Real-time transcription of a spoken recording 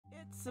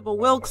Sybil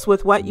Wilkes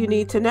with what you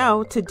need to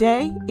know.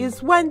 Today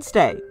is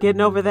Wednesday,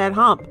 getting over that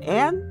hump,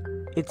 and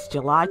it's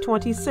July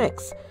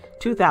 26,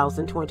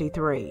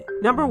 2023.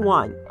 Number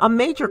 1. A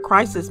major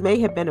crisis may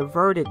have been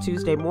averted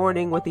Tuesday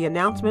morning with the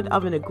announcement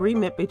of an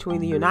agreement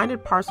between the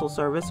United Parcel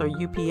Service, or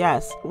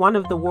UPS, one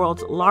of the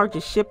world's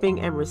largest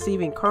shipping and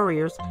receiving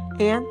couriers,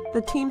 and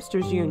the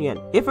Teamsters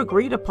Union. If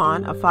agreed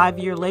upon, a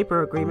 5-year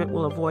labor agreement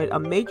will avoid a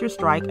major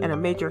strike and a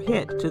major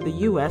hit to the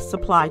U.S.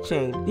 supply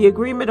chain. The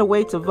agreement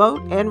awaits a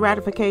vote and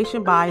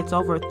ratification by its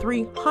over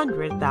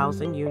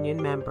 300,000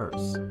 union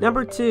members.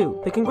 Number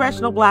 2. The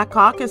Congressional Black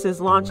Caucus is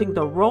launching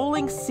the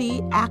Rolling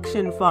Sea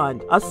Action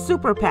Fund, a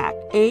super PAC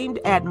aimed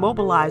at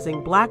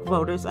mobilizing black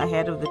voters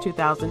ahead of the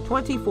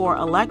 2024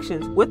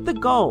 elections with the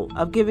goal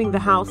of giving the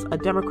House a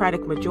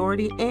Democratic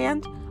majority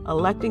and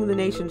electing the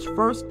nation's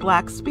first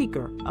black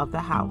Speaker of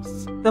the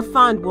House. The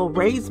fund will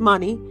raise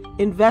money,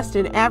 invest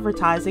in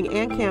advertising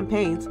and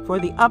campaigns for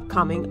the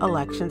upcoming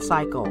election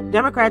cycle.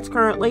 Democrats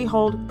currently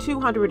hold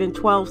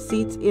 212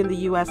 seats in the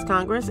U.S.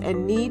 Congress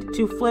and need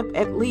to flip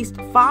at least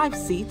 5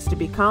 seats to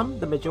become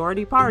the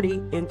majority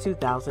party in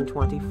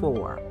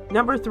 2024.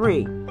 Number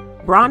 3.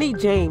 Bronny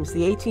James,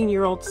 the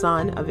 18-year-old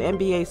son of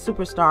NBA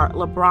superstar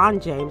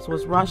LeBron James,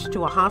 was rushed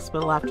to a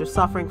hospital after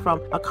suffering from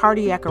a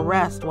cardiac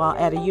arrest while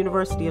at a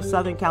University of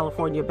Southern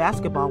California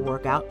basketball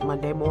workout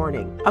Monday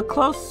morning. A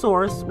close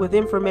source with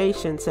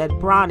information said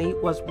Bronny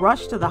was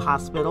rushed to the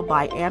hospital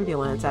by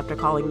ambulance after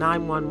calling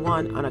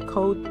 911 on a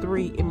Code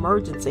 3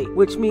 emergency,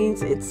 which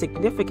means it's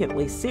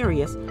significantly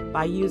serious,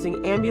 by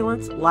using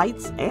ambulance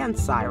lights and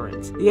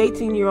sirens. The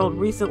 18-year-old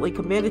recently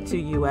committed to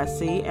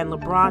USC, and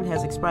LeBron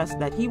has expressed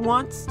that he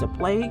wants to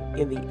play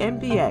in the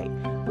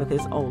NBA with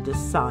his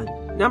oldest son.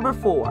 Number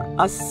 4.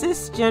 A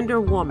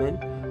cisgender woman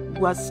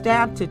was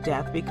stabbed to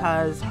death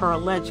because her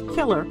alleged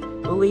killer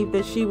believed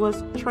that she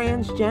was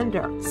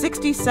transgender.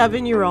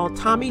 67-year-old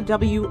Tommy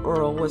W.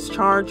 Earl was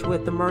charged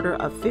with the murder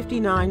of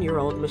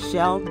 59-year-old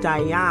Michelle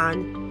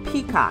Diane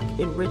Peacock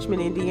in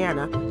Richmond,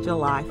 Indiana,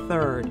 July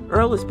 3rd.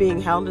 Earl is being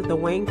held at the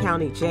Wayne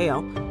County Jail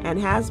and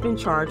has been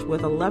charged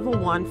with a Level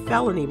 1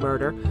 felony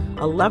murder,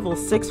 a Level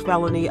 6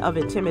 felony of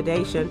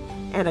intimidation,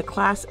 and a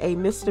Class A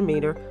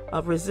misdemeanor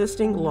of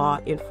resisting law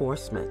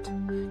enforcement.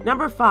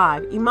 Number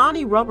 5.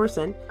 Imani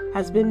Roberson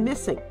has been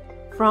missing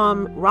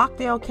from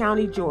Rockdale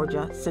County,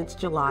 Georgia since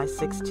July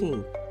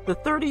 16th. The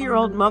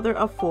 30-year-old mother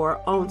of 4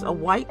 owns a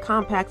white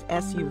compact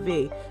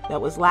SUV that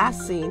was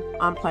last seen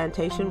on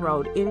Plantation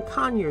Road in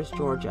Conyers,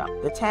 Georgia.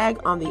 The tag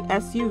on the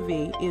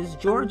SUV is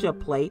Georgia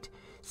plate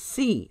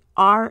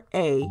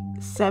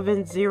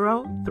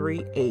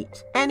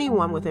CRA7038.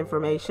 Anyone with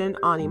information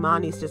on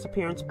Imani's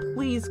disappearance,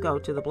 please go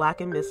to the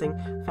Black and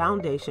Missing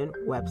Foundation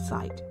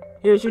website.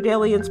 Here's your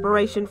daily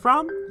inspiration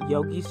from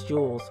Yogi's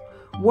Jewels.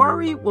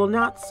 Worry will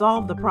not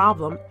solve the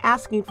problem.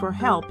 Asking for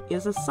help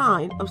is a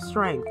sign of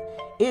strength.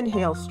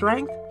 Inhale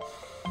strength.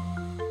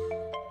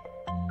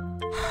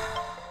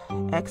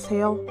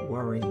 Exhale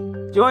worry.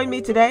 Join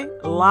me today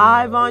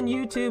live on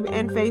YouTube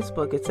and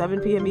Facebook at 7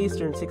 p.m.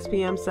 Eastern, 6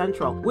 p.m.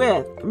 Central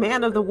with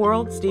Man of the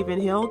World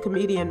Stephen Hill,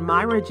 comedian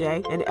Myra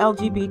J., and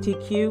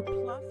LGBTQ